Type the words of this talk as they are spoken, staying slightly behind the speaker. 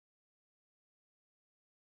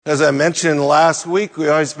As I mentioned last week, we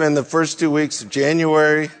always spend the first 2 weeks of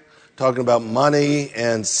January talking about money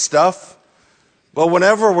and stuff. But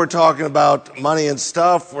whenever we're talking about money and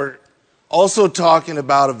stuff, we're also talking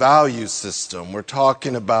about a value system. We're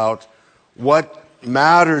talking about what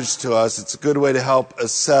matters to us. It's a good way to help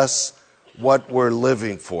assess what we're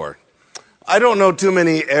living for. I don't know too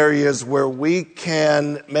many areas where we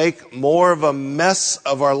can make more of a mess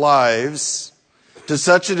of our lives to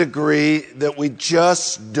such a degree that we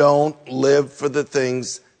just don't live for the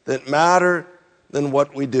things that matter than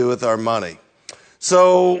what we do with our money.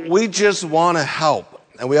 So we just want to help,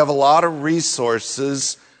 and we have a lot of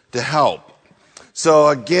resources to help. So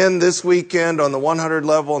again, this weekend on the 100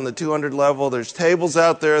 level and the 200 level, there's tables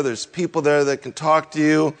out there, there's people there that can talk to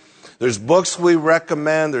you. There's books we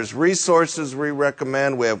recommend, there's resources we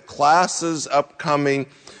recommend, we have classes upcoming.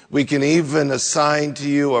 We can even assign to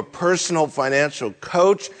you a personal financial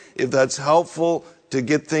coach if that's helpful to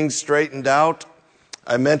get things straightened out.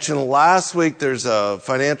 I mentioned last week there's a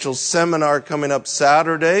financial seminar coming up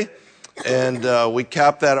Saturday, and we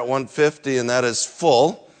capped that at $150, and that is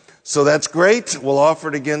full. So that's great. We'll offer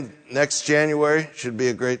it again next January. Should be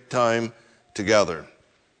a great time together.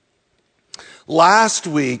 Last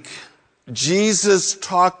week, Jesus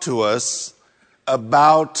talked to us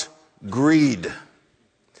about greed.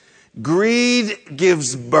 Greed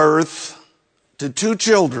gives birth to two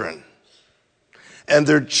children, and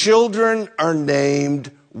their children are named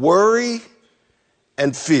worry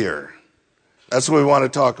and fear. That's what we want to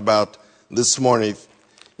talk about this morning.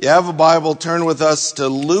 You have a Bible, turn with us to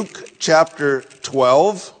Luke chapter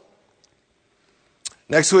 12.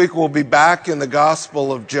 Next week we'll be back in the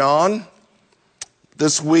Gospel of John.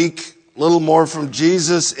 This week, a little more from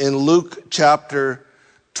Jesus in Luke chapter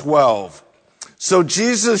 12. So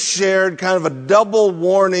Jesus shared kind of a double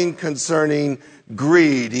warning concerning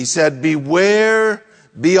greed. He said, beware,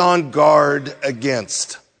 be on guard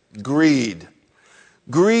against greed.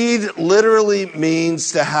 Greed literally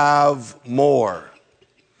means to have more.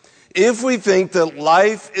 If we think that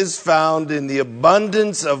life is found in the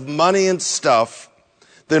abundance of money and stuff,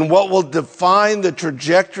 then what will define the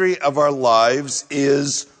trajectory of our lives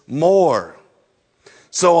is more.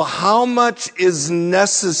 So how much is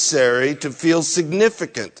necessary to feel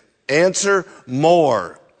significant? Answer,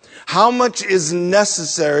 more. How much is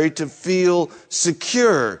necessary to feel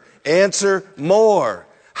secure? Answer, more.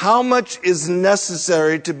 How much is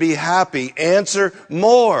necessary to be happy? Answer,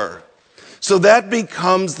 more. So that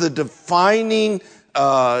becomes the defining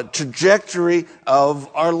trajectory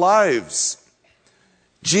of our lives.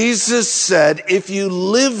 Jesus said, if you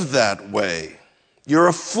live that way, you're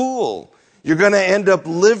a fool. You're going to end up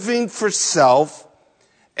living for self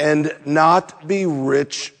and not be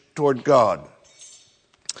rich toward God.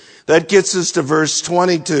 That gets us to verse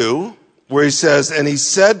 22, where he says, and he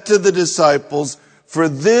said to the disciples, for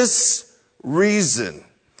this reason.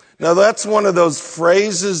 Now that's one of those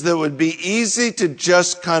phrases that would be easy to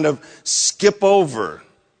just kind of skip over.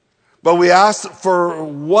 But we ask, for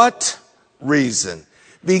what reason?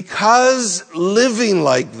 Because living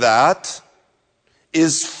like that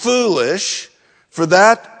is foolish. For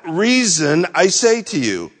that reason, I say to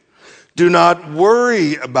you, do not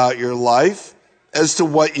worry about your life as to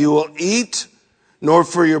what you will eat, nor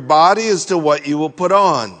for your body as to what you will put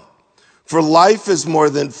on. For life is more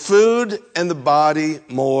than food, and the body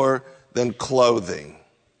more than clothing.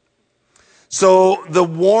 So the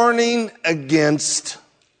warning against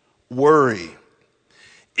worry.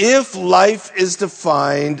 If life is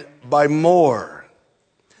defined by more,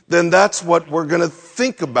 then that's what we're going to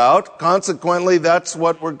think about. Consequently, that's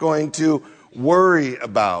what we're going to worry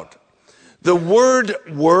about. The word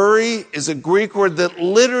worry is a Greek word that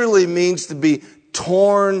literally means to be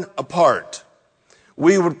torn apart.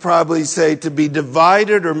 We would probably say to be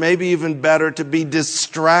divided, or maybe even better, to be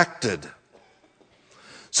distracted.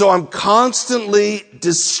 So I'm constantly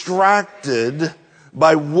distracted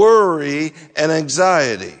by worry and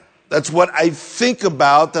anxiety. That's what I think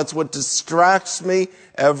about. That's what distracts me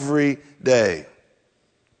every day.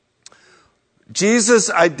 Jesus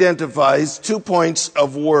identifies 2 points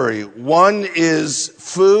of worry. One is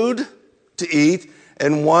food to eat,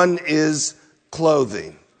 and one is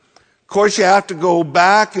clothing. Of course, you have to go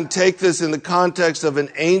back and take this in the context of an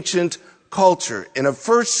ancient culture. In a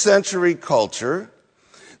first century culture,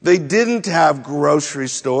 they didn't have grocery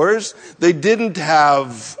stores. They didn't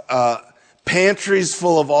have pantries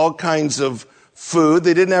full of all kinds of food.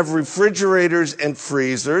 They didn't have refrigerators and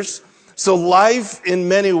freezers. So life in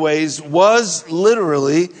many ways was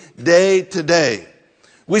literally day to day.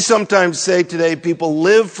 We sometimes say today people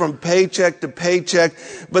live from paycheck to paycheck,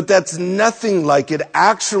 but that's nothing like it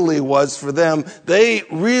actually was for them. They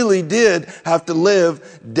really did have to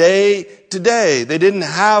live day to day. They didn't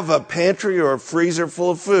have a pantry or a freezer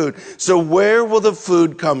full of food. So where will the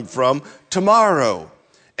food come from tomorrow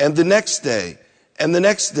and the next day and the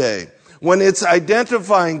next day? When it's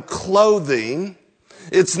identifying clothing,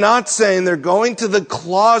 it's not saying they're going to the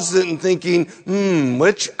closet and thinking,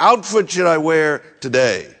 which outfit should I wear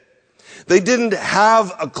today? They didn't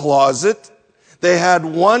have a closet. They had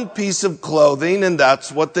one piece of clothing, and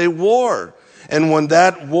that's what they wore. And when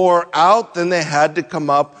that wore out, then they had to come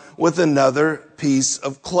up with another piece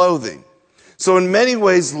of clothing. So in many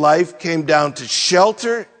ways, life came down to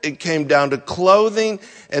shelter, it came down to clothing,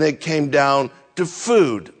 and it came down to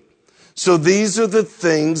food. So these are the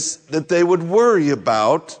things that they would worry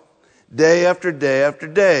about day after day after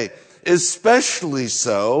day, especially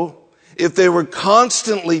so if they were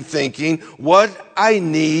constantly thinking, what I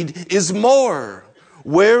need is more.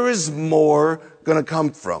 Where is more going to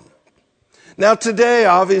come from? Now today,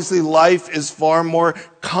 obviously, life is far more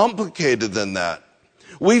complicated than that.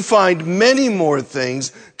 We find many more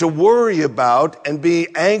things to worry about and be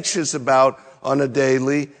anxious about on a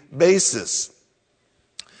daily basis.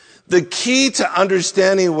 The key to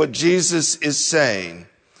understanding what Jesus is saying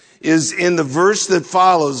is in the verse that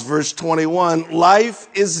follows, verse 21, life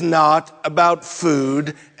is not about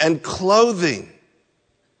food and clothing.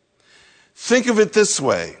 Think of it this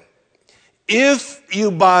way. If you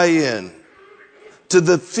buy in to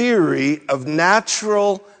the theory of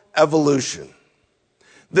natural evolution,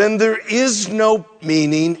 then there is no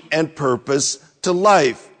meaning and purpose to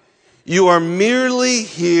life. You are merely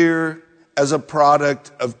here as a product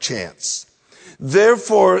of chance.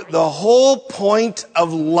 Therefore, the whole point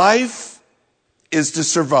of life is to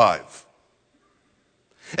survive.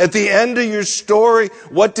 At the end of your story,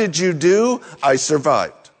 what did you do? I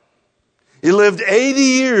survived. You lived 80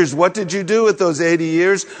 years. What did you do with those 80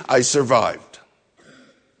 years? I survived.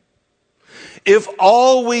 If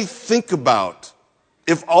all we think about,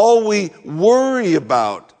 if all we worry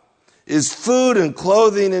about is food and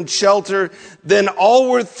clothing and shelter, then all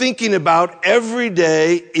we're thinking about every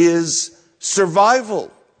day is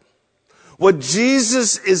survival. What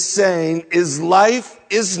Jesus is saying is life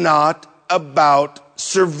is not about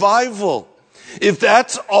survival. If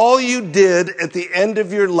that's all you did at the end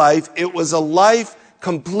of your life, it was a life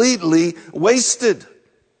completely wasted.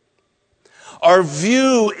 Our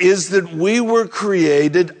view is that we were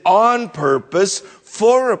created on purpose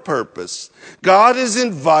for a purpose. God has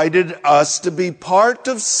invited us to be part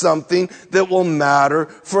of something that will matter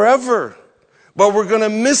forever. But we're going to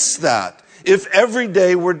miss that if every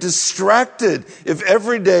day we're distracted, if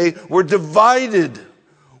every day we're divided,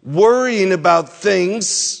 worrying about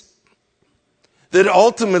things that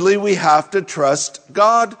ultimately we have to trust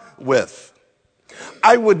God with.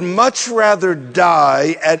 I would much rather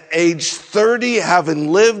die at age 30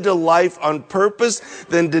 having lived a life on purpose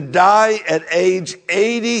than to die at age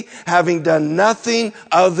 80 having done nothing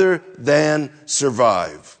other than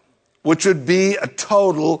survive, which would be a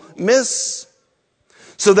total miss.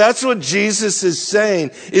 So that's what Jesus is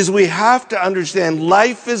saying, is we have to understand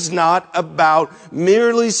life is not about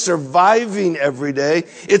merely surviving every day.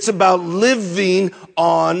 It's about living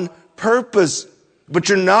on purpose. But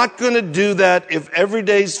you're not going to do that if every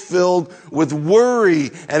day's filled with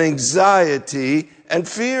worry and anxiety and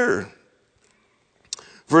fear.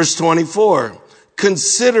 Verse 24,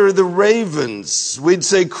 consider the ravens, we'd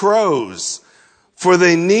say crows, for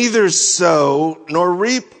they neither sow nor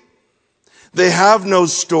reap. They have no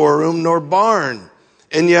storeroom nor barn,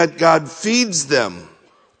 and yet God feeds them.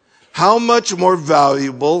 How much more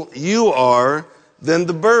valuable you are than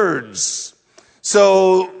the birds.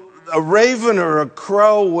 So a raven or a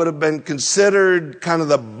crow would have been considered kind of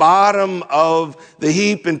the bottom of the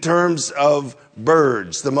heap in terms of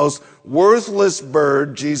birds. The most worthless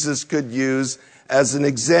bird Jesus could use as an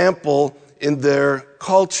example in their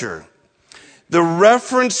culture. The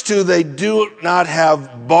reference to they do not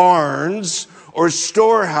have barns or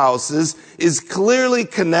storehouses is clearly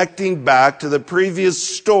connecting back to the previous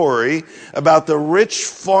story about the rich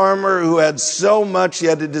farmer who had so much he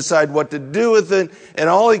had to decide what to do with it, and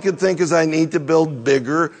all he could think is, I need to build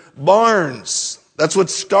bigger barns. That's what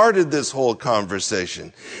started this whole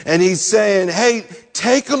conversation. And he's saying, hey,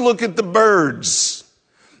 take a look at the birds.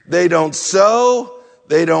 They don't sow,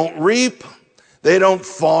 they don't reap, they don't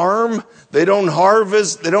farm, they don't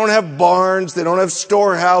harvest, they don't have barns, they don't have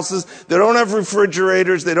storehouses, they don't have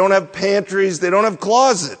refrigerators, they don't have pantries, they don't have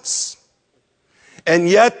closets. And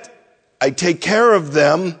yet, I take care of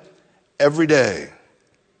them every day.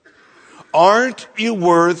 Aren't you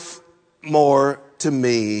worth more to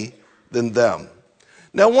me than them?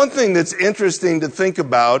 Now, one thing that's interesting to think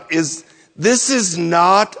about is this is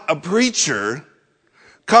not a preacher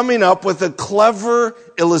coming up with a clever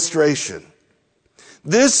illustration.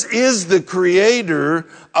 This is the creator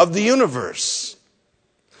of the universe.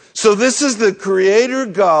 So this is the creator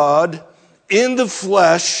God in the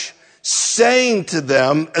flesh saying to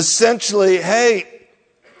them essentially, hey,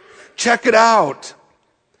 check it out.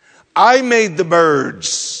 I made the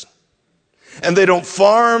birds. And they don't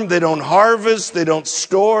farm, they don't harvest, they don't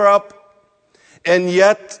store up. And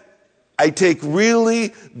yet, I take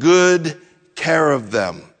really good care of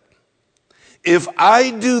them. If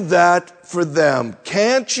I do that for them,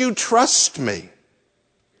 can't you trust me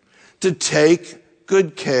to take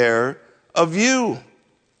good care of you?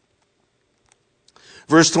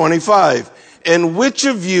 Verse 25, and which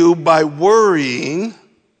of you by worrying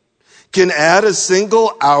can add a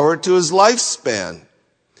single hour to his lifespan?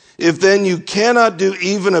 If then you cannot do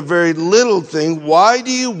even a very little thing, why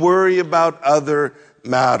do you worry about other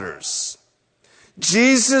matters?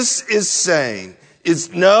 Jesus is saying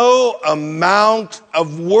it's no amount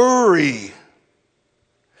of worry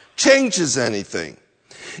changes anything.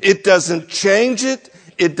 It doesn't change it.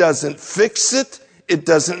 It doesn't fix it. It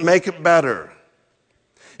doesn't make it better.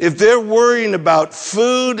 If they're worrying about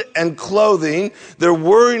food and clothing, they're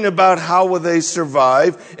worrying about how will they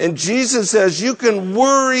survive. And Jesus says you can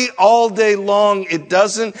worry all day long. It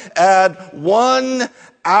doesn't add 1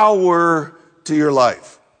 hour to your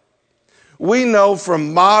life. We know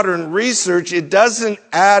from modern research it doesn't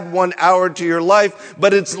add 1 hour to your life,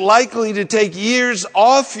 but it's likely to take years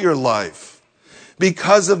off your life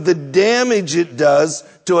because of the damage it does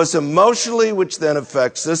to us emotionally, which then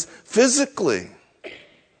affects us physically.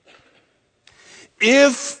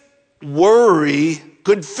 If worry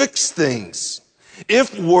could fix things,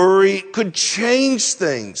 if worry could change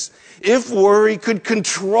things, if worry could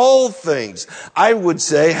control things, I would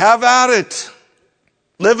say, have at it.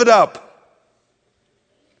 Live it up.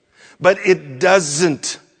 But it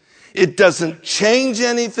doesn't. It doesn't change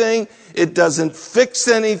anything. It doesn't fix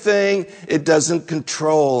anything. It doesn't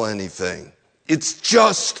control anything. It's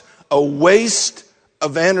just a waste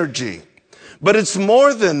of energy. But it's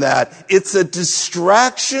more than that. It's a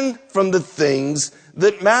distraction from the things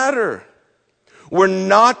that matter. We're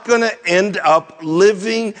not going to end up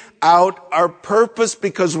living out our purpose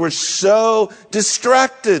because we're so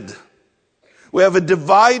distracted. We have a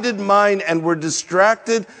divided mind and we're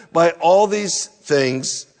distracted by all these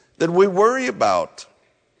things that we worry about.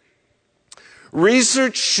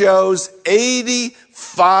 Research shows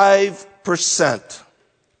 85%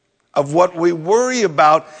 of what we worry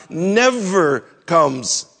about never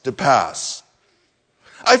comes to pass.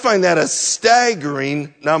 I find that a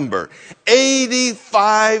staggering number.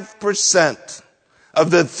 85% of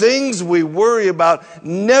the things we worry about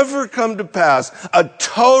never come to pass. A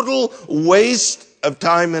total waste of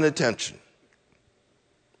time and attention.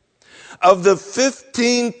 Of the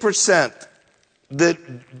 15% that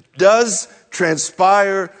does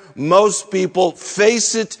transpire, most people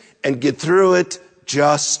face it and get through it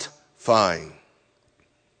just fine.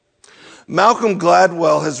 Malcolm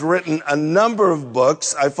Gladwell has written a number of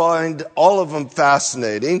books. I find all of them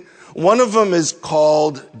fascinating. One of them is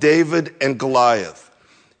called David and Goliath.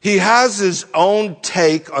 He has his own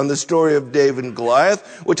take on the story of David and Goliath,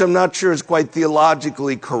 which I'm not sure is quite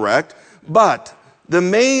theologically correct. But the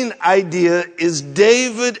main idea is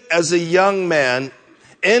David, as a young man,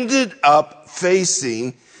 ended up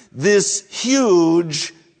facing this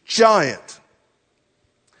huge giant.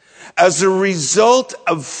 As a result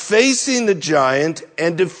of facing the giant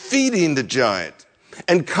and defeating the giant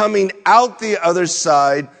and coming out the other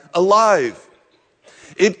side alive,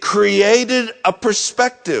 it created a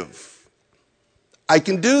perspective. I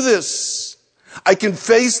can do this. I can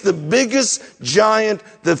face the biggest giant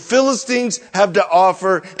the Philistines have to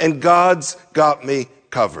offer, and God's got me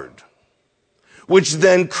covered. Which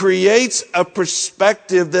then creates a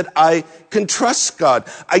perspective that I can trust God.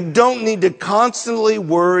 I don't need to constantly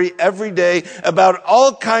worry every day about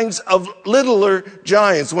all kinds of littler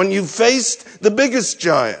giants. When you faced the biggest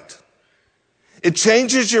giant, it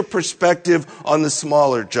changes your perspective on the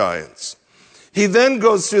smaller giants. He then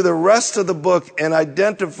goes through the rest of the book and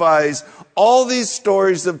identifies all these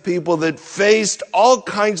stories of people that faced all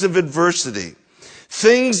kinds of adversity.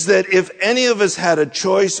 Things that if any of us had a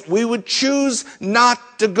choice, we would choose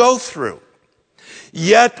not to go through.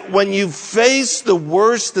 Yet when you face the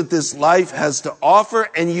worst that this life has to offer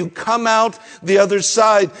and you come out the other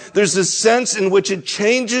side, there's a sense in which it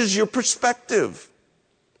changes your perspective.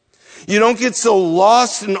 You don't get so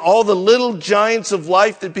lost in all the little giants of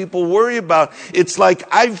life that people worry about. It's like,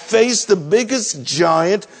 I've faced the biggest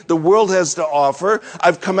giant the world has to offer.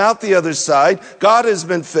 I've come out the other side. God has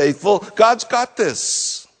been faithful. God's got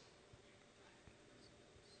this.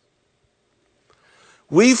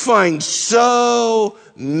 We find so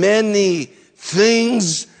many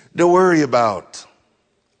things to worry about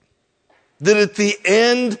that at the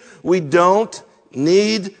end, we don't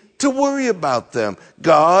need to worry about them.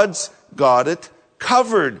 God's got it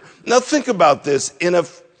covered. Now think about this. In an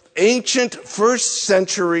ancient first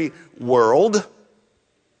century world,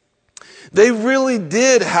 they really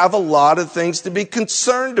did have a lot of things to be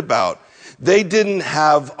concerned about. They didn't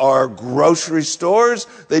have our grocery stores.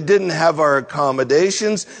 They didn't have our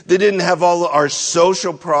accommodations. They didn't have all our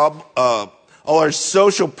social all our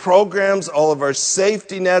social programs, all of our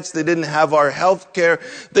safety nets. They didn't have our health care.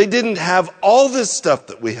 They didn't have all this stuff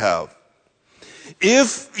that we have.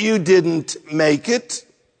 If you didn't make it,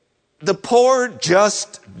 the poor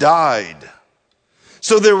just died.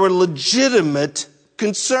 So there were legitimate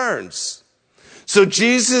concerns. So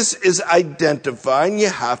Jesus is identifying, you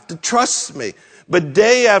have to trust me. But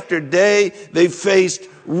day after day, they faced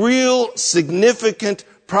real significant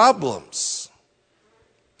problems.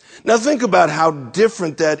 Now think about how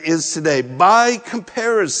different that is today. By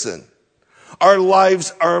comparison, our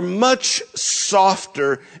lives are much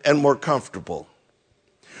softer and more comfortable.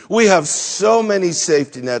 We have so many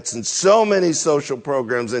safety nets and so many social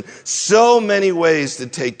programs and so many ways to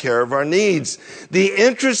take care of our needs. The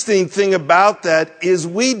interesting thing about that is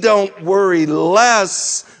we don't worry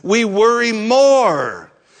less, we worry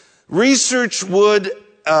more. Research would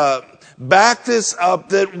back this up,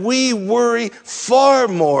 that we worry far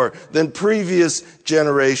more than previous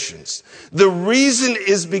generations. The reason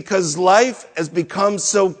is because life has become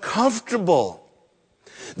so comfortable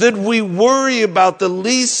that we worry about the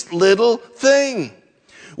least little thing.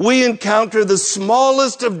 We encounter the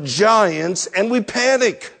smallest of giants and we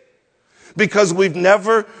panic because we've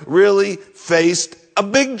never really faced a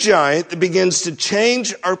big giant that begins to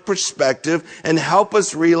change our perspective and help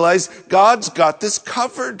us realize God's got this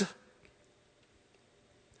covered.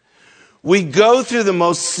 We go through the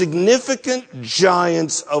most significant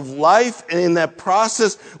giants of life, and in that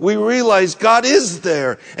process, we realize God is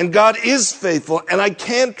there, and God is faithful, and I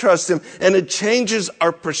can trust Him, and it changes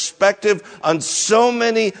our perspective on so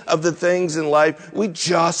many of the things in life we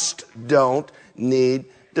just don't need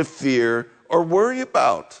to fear or worry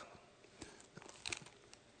about.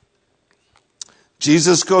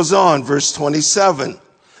 Jesus goes on, verse 27,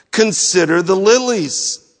 consider the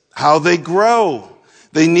lilies, how they grow.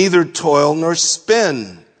 They neither toil nor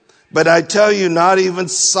spin. But I tell you, not even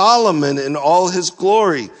Solomon in all his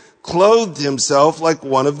glory clothed himself like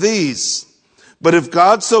one of these. But if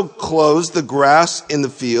God so clothes the grass in the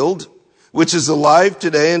field, which is alive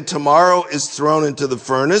today and tomorrow is thrown into the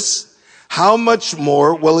furnace, how much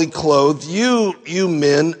more will He clothe you, you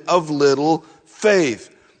men of little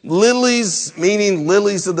faith? Lilies, meaning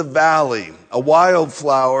lilies of the valley, a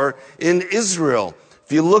wildflower in Israel.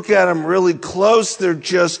 If you look at them really close, they're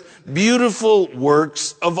just beautiful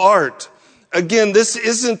works of art. Again, this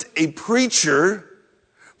isn't a preacher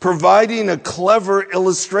providing a clever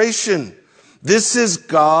illustration. This is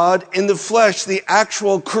God in the flesh, the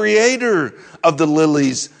actual creator of the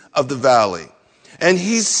lilies of the valley. And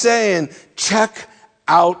He's saying, check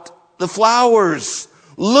out the flowers.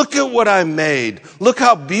 Look at what I made. Look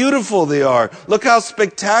how beautiful they are. Look how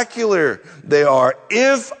spectacular they are.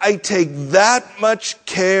 If I take that much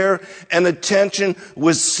care and attention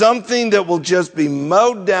with something that will just be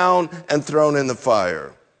mowed down and thrown in the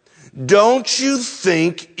fire, don't you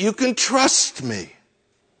think you can trust me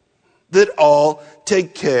that I'll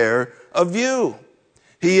take care of you?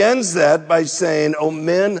 He ends that by saying, "O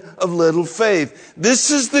men of little faith."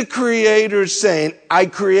 This is the Creator saying, I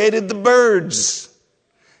created the birds.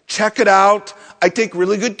 Check it out. I take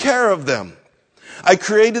really good care of them. I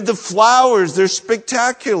created the flowers. They're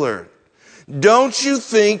spectacular. Don't you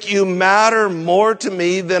think you matter more to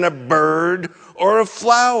me than a bird or a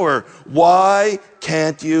flower? Why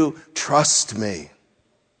can't you trust me?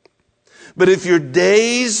 But if your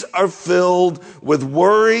days are filled with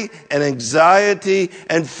worry and anxiety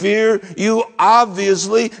and fear, you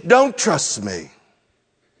obviously don't trust me.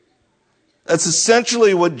 That's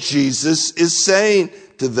essentially what Jesus is saying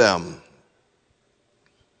to them.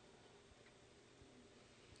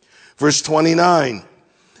 Verse 29,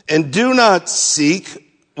 and do not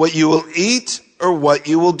seek what you will eat or what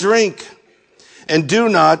you will drink, and do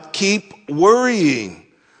not keep worrying,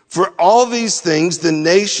 for all these things the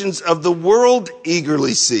nations of the world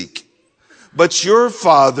eagerly seek. But your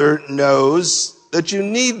Father knows that you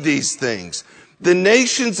need these things. The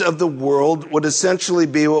nations of the world would essentially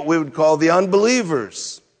be what we would call the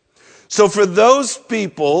unbelievers. So for those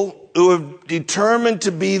people who have determined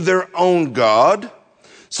to be their own God,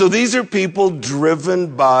 so these are people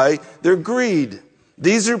driven by their greed.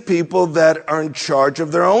 These are people that are in charge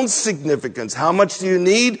of their own significance. How much do you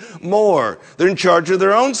need? More. They're in charge of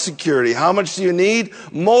their own security. How much do you need?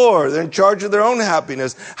 More. They're in charge of their own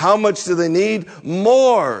happiness. How much do they need?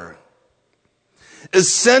 More.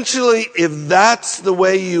 Essentially, if that's the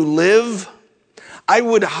way you live, I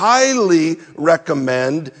would highly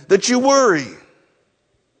recommend that you worry.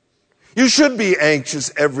 You should be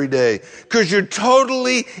anxious every day because you're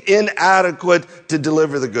totally inadequate to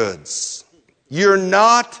deliver the goods. You're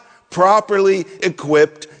not properly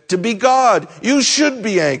equipped to be God. You should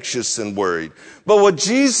be anxious and worried. But what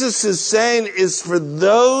Jesus is saying is for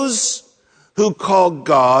those who call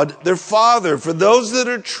God their Father, for those that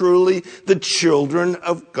are truly the children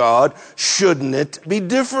of God, shouldn't it be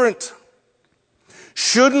different?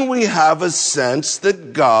 Shouldn't we have a sense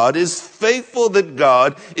that God is faithful, that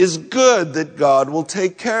God is good, that God will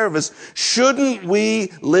take care of us? Shouldn't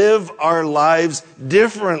we live our lives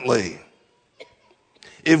differently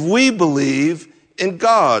if we believe in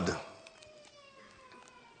God?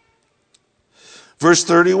 Verse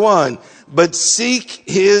 31, but seek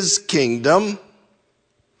his kingdom,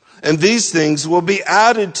 and these things will be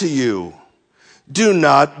added to you. Do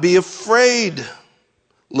not be afraid,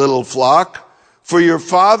 little flock, for your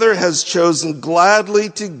Father has chosen gladly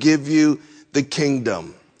to give you the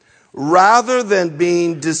kingdom. Rather than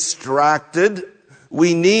being distracted,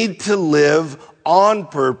 we need to live on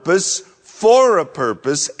purpose, for a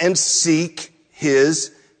purpose, and seek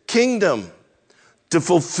his kingdom to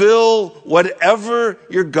fulfill whatever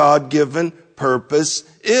your God-given purpose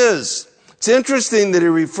is. It's interesting that he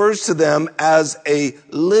refers to them as a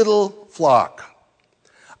little flock.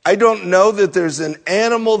 I don't know that there's an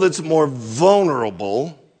animal that's more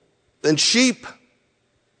vulnerable than sheep.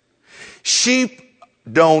 Sheep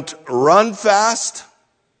don't run fast.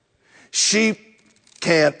 Sheep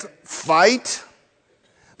can't fight.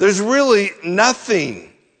 There's really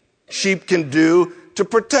nothing sheep can do to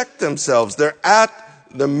protect themselves. They're at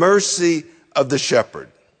the mercy of the shepherd.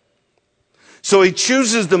 So he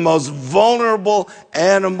chooses the most vulnerable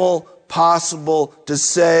animal possible to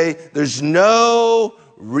say there's no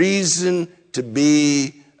reason to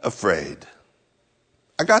be afraid.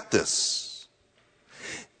 I got this.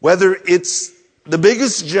 Whether it's the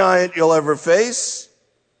biggest giant you'll ever face,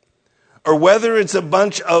 or whether it's a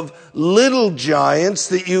bunch of little giants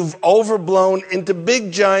that you've overblown into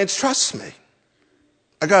big giants, trust me.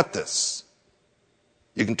 I got this.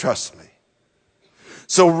 You can trust me.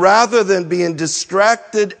 So rather than being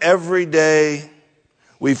distracted every day,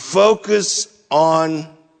 we focus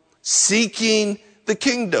on seeking the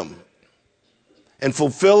kingdom and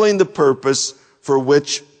fulfilling the purpose for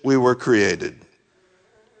which we were created.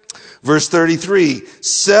 Verse 33,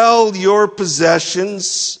 sell your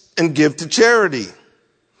possessions and give to charity.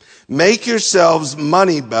 Make yourselves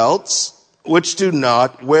money belts which do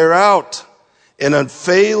not wear out, an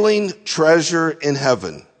unfailing treasure in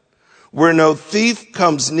heaven, where no thief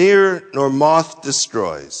comes near nor moth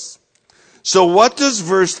destroys. So what does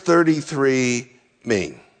verse 33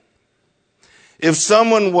 mean? If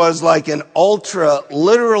someone was like an ultra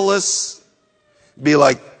literalist, be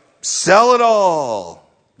like, sell it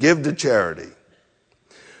all, give to charity.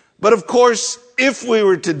 But of course, if we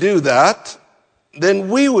were to do that, then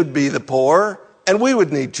we would be the poor and we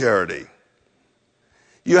would need charity.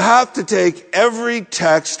 You have to take every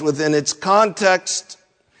text within its context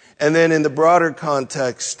and then in the broader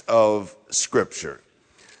context of Scripture.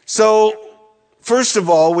 So, first of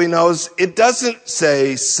all, we know it doesn't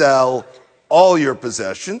say sell all your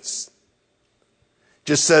possessions. It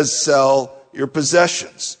just says sell your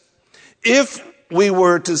possessions. If we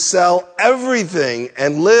were to sell everything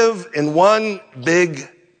and live in one big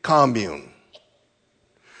commune,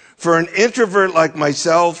 for an introvert like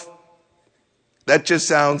myself, that just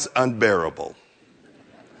sounds unbearable.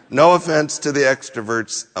 No offense to the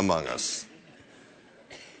extroverts among us.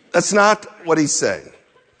 That's not what he's saying.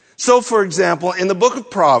 So, for example, in the book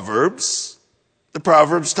of Proverbs, the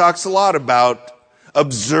Proverbs talks a lot about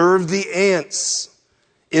observe the ants.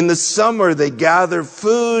 In the summer, they gather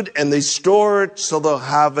food and they store it so they'll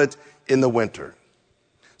have it in the winter.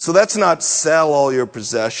 So that's not sell all your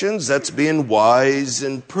possessions. That's being wise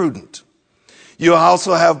and prudent. You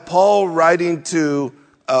also have Paul writing to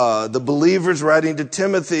the believers, writing to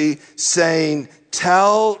Timothy, saying,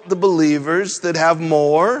 tell the believers that have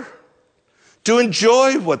more to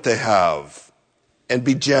enjoy what they have and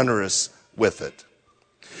be generous with it.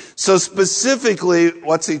 So specifically,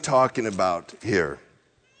 what's he talking about here?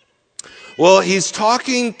 Well, he's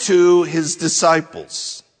talking to his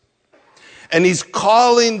disciples. And he's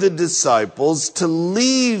calling the disciples to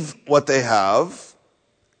leave what they have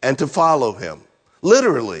and to follow him.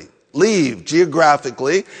 Literally, leave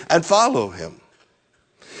geographically and follow him.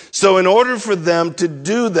 So in order for them to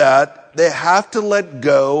do that, they have to let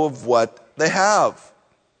go of what they have.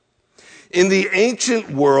 In the ancient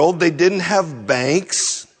world, they didn't have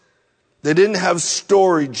banks. They didn't have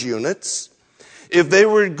storage units. If they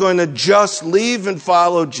were going to just leave and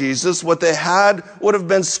follow Jesus, what they had would have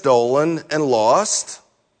been stolen and lost.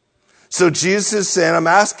 So Jesus is saying, I'm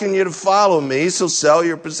asking you to follow me, so sell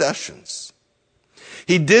your possessions.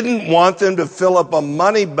 He didn't want them to fill up a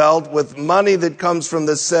money belt with money that comes from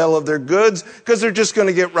the sale of their goods, because they're just going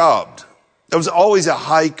to get robbed. That was always a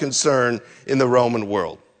high concern in the Roman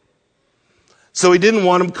world. So he didn't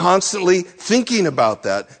want them constantly thinking about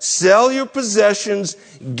that. Sell your possessions,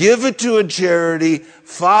 give it to a charity,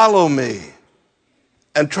 follow me,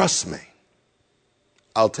 and trust me.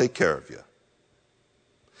 I'll take care of you.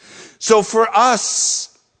 So for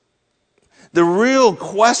us, the real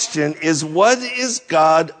question is, what is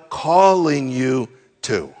God calling you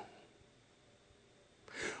to?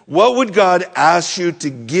 What would God ask you to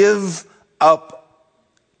give up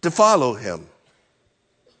to follow him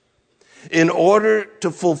in order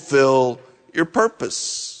to fulfill your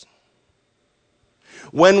purpose?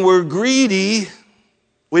 When we're greedy,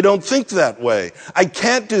 we don't think that way. I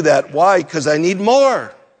can't do that. Why? Because I need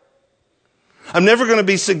more. I'm never going to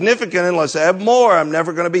be significant unless I have more. I'm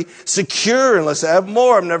never going to be secure unless I have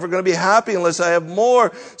more. I'm never going to be happy unless I have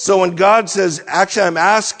more. So when God says, actually, I'm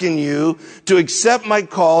asking you to accept my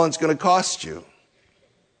call, and it's going to cost you.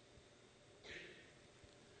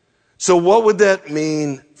 So what would that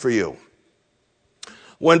mean for you?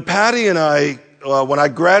 When Patty and I, when I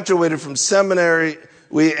graduated from seminary,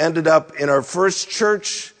 we ended up in our first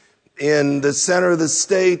church in the center of the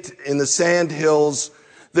state, in the Sand Hills.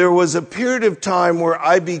 There was a period of time where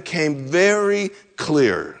I became very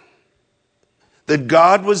clear that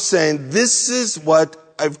God was saying, this is what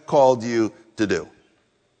I've called you to do.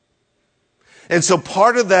 And so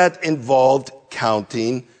part of that involved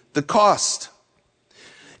counting the cost.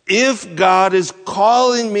 If God is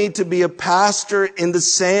calling me to be a pastor in the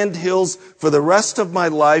Sand Hills for the rest of my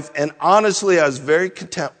life, and honestly, I was very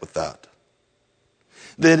content with that,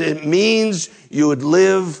 then it means you would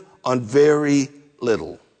live on very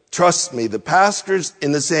little. Trust me, the pastors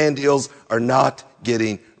in the Sand Hills are not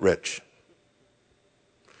getting rich.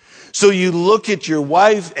 So you look at your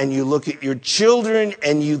wife and you look at your children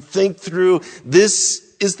and you think through,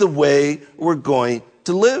 this is the way we're going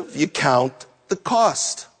to live. You count the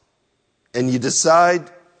cost and you decide,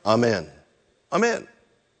 I'm in. I'm in.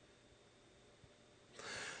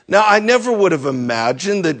 Now, I never would have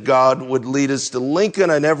imagined that God would lead us to Lincoln.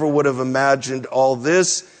 I never would have imagined all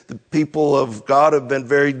this. The people of God have been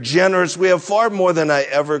very generous. We have far more than I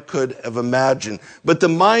ever could have imagined. But the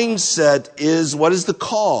mindset is, what is the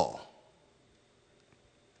call?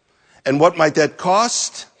 And what might that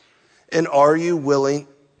cost? And are you willing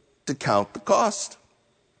to count the cost?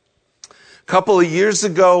 A couple of years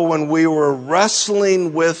ago when we were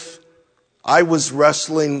I was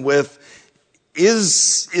wrestling with,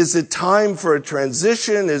 is it time for a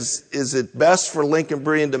transition? Is it best for Lincoln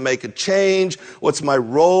Berean to make a change? What's my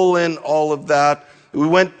role in all of that? We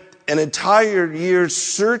went an entire year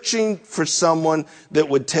searching for someone that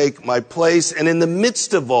would take my place. And in the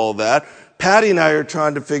midst of all that, Patty and I are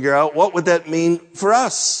trying to figure out, what would that mean for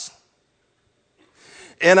us?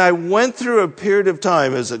 And I went through a period of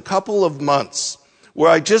time, as a couple of months, where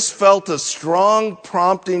I just felt a strong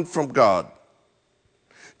prompting from God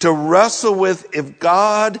to wrestle with, if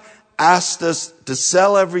God asked us to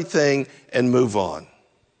sell everything and move on,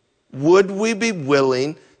 would we be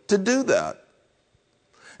willing to do that?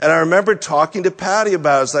 And I remember talking to Patty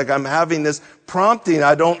about it. It's like, I'm having this prompting.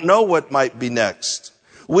 I don't know what might be next.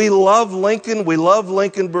 We love Lincoln. We love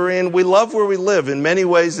Lincoln Berean. We love where we live. In many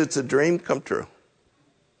ways, it's a dream come true.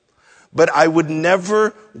 But I would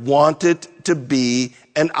never want it to be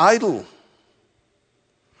an idol.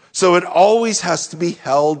 So it always has to be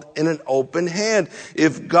held in an open hand.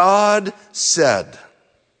 If God said,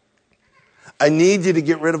 I need you to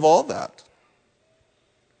get rid of all that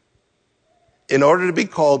in order to be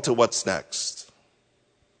called to what's next,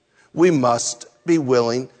 we must be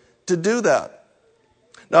willing to do that.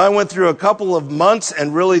 Now, I went through a couple of months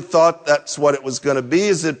and really thought that's what it was going to be.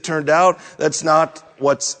 As it turned out, that's not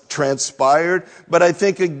what's transpired. But I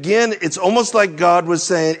think, again, it's almost like God was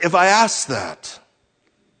saying, if I ask that,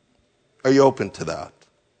 are you open to that?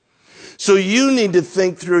 So you need to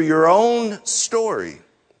think through your own story.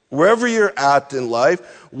 Wherever you're at in life,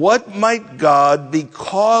 what might God be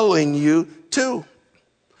calling you to?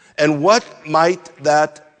 And what might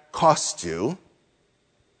that cost you?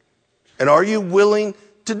 And are you willing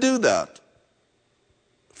to do that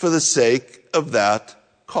for the sake of that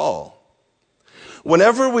call?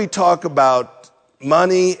 Whenever we talk about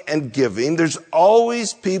money and giving, there's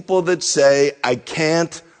always people that say, I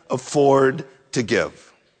can't afford to give.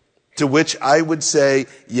 To which I would say,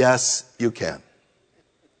 yes, you can.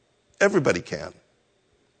 Everybody can.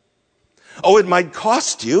 Oh, it might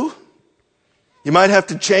cost you. You might have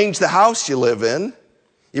to change the house you live in.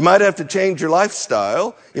 You might have to change your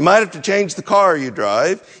lifestyle. You might have to change the car you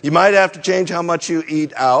drive. You might have to change how much you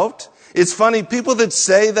eat out. It's funny, people that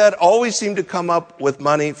say that always seem to come up with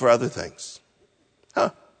money for other things.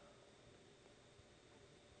 Huh.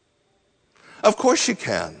 Of course you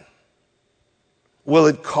can. Will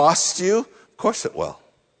it cost you? Of course it will.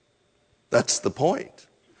 That's the point.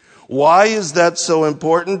 Why is that so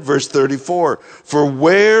important? Verse 34, for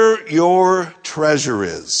where your treasure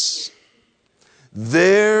is,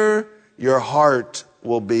 there your heart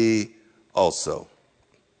will be also.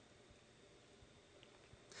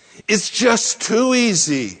 It's just too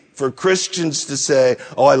easy for Christians to say,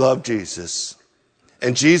 oh, I love Jesus,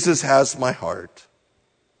 and Jesus has my heart.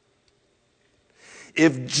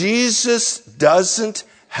 If Jesus doesn't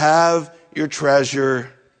have your treasure,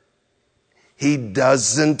 he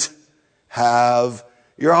doesn't have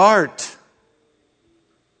your heart.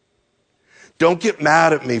 Don't get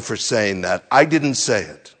mad at me for saying that. I didn't say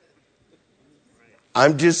it.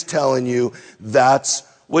 I'm just telling you that's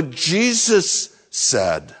what Jesus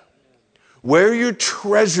said. Where your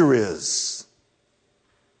treasure is,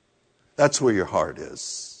 that's where your heart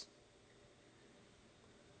is.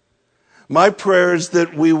 My prayer is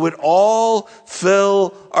that we would all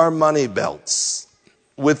fill our money belts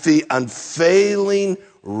with the unfailing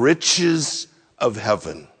riches of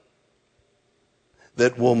heaven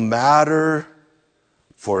that will matter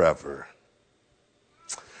forever.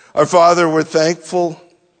 Our Father, we're thankful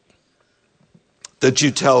that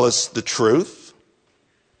you tell us the truth.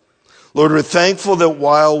 Lord, we're thankful that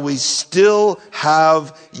while we still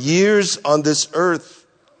have years on this earth,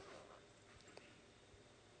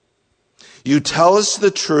 you tell us the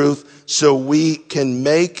truth so we can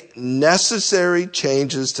make necessary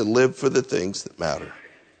changes to live for the things that matter.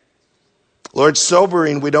 Lord,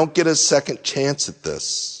 sobering, we don't get a second chance at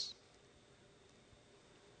this.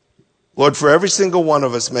 Lord, for every single one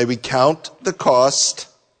of us, may we count the cost,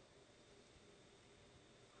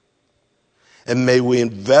 and may we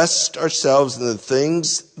invest ourselves in the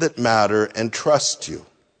things that matter and trust you.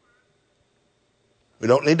 We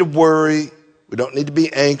don't need to worry. We don't need to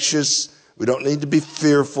be anxious. We don't need to be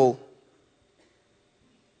fearful.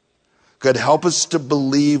 God, help us to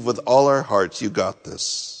believe with all our hearts you got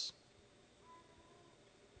this.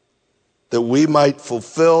 That we might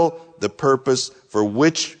fulfill the purpose for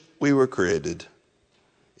which we were created.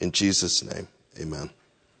 In Jesus' name, amen.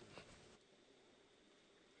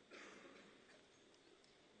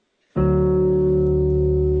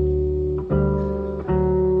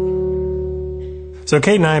 So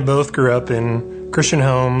Kate and I both grew up in Christian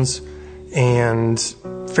homes and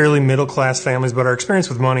fairly middle-class families, but our experience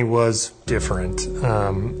with money was different.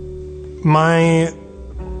 My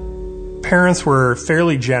parents were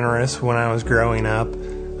fairly generous when I was growing up.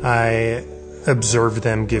 I observed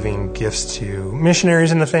them giving gifts to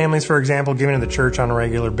missionaries in the families, for example, giving to the church on a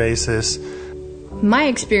regular basis. My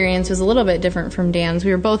experience was a little bit different from Dan's.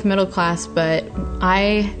 We were both middle class, but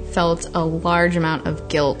I felt a large amount of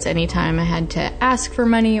guilt anytime I had to ask for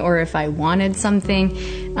money or if I wanted something.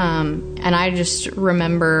 And I just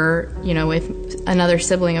remember, with another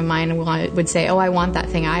sibling of mine would say, oh, I want that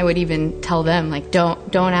thing. I would even tell them, like,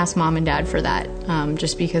 don't ask mom and dad for that,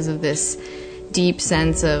 just because of this deep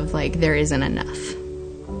sense of, like, there isn't enough.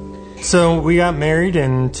 So we got married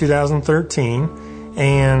in 2013,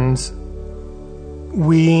 and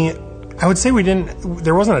I would say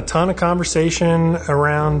there wasn't a ton of conversation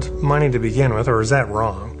around money to begin with, or is that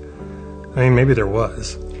wrong? I mean, maybe there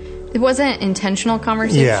was. It wasn't intentional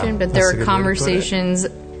conversation, but there were conversations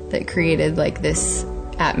that created like this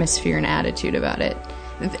atmosphere and attitude about it.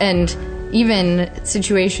 And even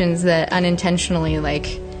situations that unintentionally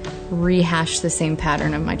like rehash the same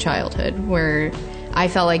pattern of my childhood, where I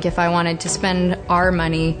felt like if I wanted to spend our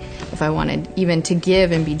money, if I wanted even to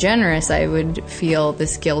give and be generous, I would feel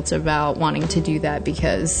this guilt about wanting to do that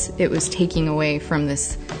because it was taking away from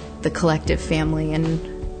the collective family. And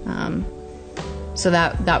so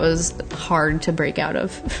that was hard to break out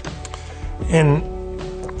of. And,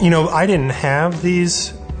 I didn't have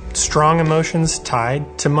these strong emotions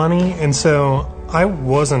tied to money, and so I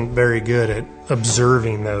wasn't very good at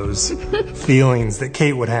observing those feelings that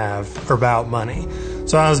Kate would have about money.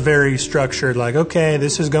 So I was very structured, like, okay,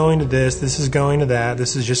 this is going to this is going to that,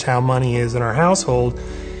 this is just how money is in our household.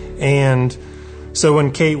 And so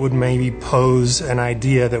when Kate would maybe pose an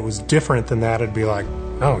idea that was different than that, I'd be like,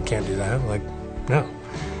 no, I can't do that. Like, no.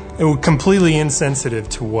 It was completely insensitive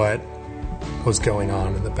to what was going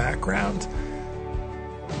on in the background.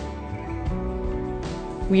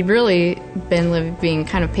 We'd really been living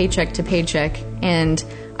kind of paycheck to paycheck, and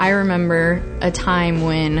I remember a time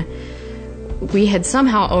when we had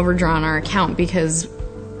somehow overdrawn our account because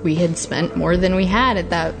we had spent more than we had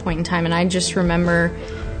at that point in time, and I just remember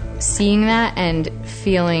seeing that and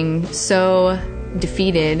feeling so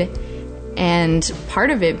defeated, and part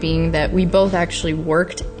of it being that we both actually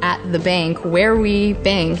worked at the bank where we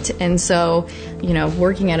banked, and so, you know,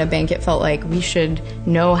 working at a bank, it felt like we should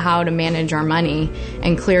know how to manage our money,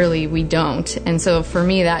 and clearly we don't. And so for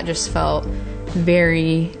me, that just felt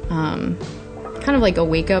very kind of like a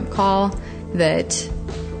wake-up call that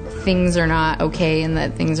things are not okay and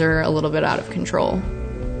that things are a little bit out of control.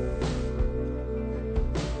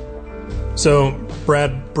 So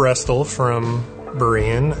Brad Brestel from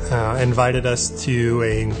Berean invited us to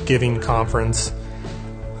a giving conference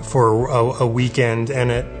for a weekend,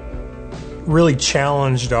 and it really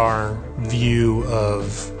challenged our view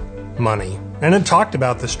of money. And it talked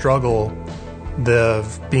about the struggle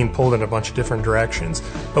of being pulled in a bunch of different directions.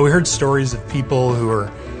 But we heard stories of people who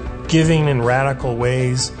are giving in radical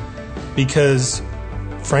ways because,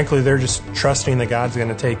 frankly, they're just trusting that God's going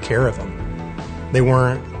to take care of them. They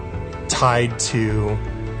weren't tied to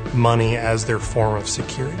money as their form of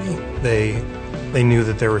security. They knew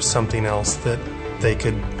that there was something else that they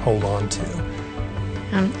could hold on to.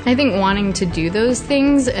 I think wanting to do those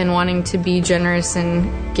things and wanting to be generous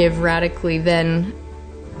and give radically then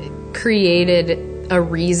created a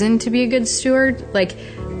reason to be a good steward. Like,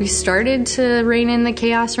 we started to rein in the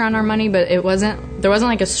chaos around our money, but there wasn't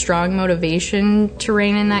like a strong motivation to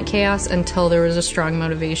rein in that chaos until there was a strong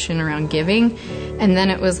motivation around giving. And then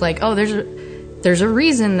it was like, oh, there's a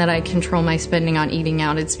reason that I control my spending on eating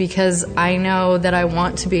out. It's because I know that I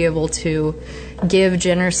want to be able to give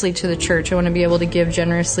generously to the church. I want to be able to give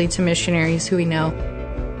generously to missionaries who we know.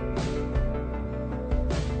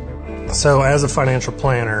 So as a financial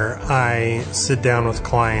planner, I sit down with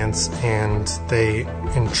clients and they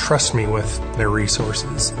entrust me with their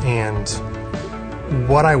resources. And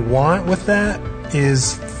what I want with that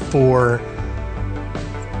is for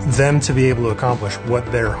them to be able to accomplish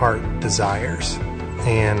what their heart desires.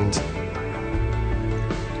 And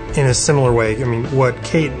in a similar way, I mean, what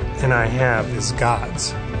Kate and I have is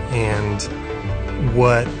God's. And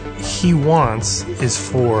what He wants is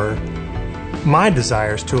for my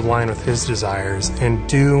desires to align with His desires and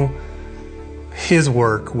do His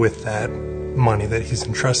work with that money that He's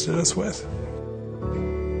entrusted us with.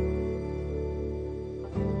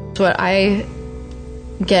 What I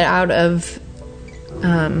get out of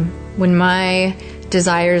when my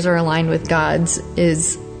desires are aligned with God's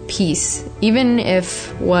is peace. Even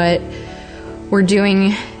if what we're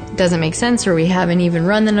doing doesn't make sense or we haven't even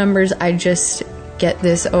run the numbers, I just get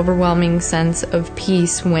this overwhelming sense of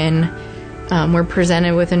peace when we're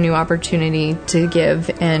presented with a new opportunity to give,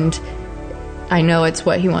 and I know it's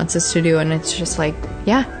what He wants us to do, and it's just like,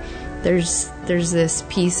 yeah, there's this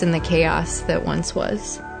peace in the chaos that once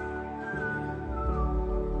was.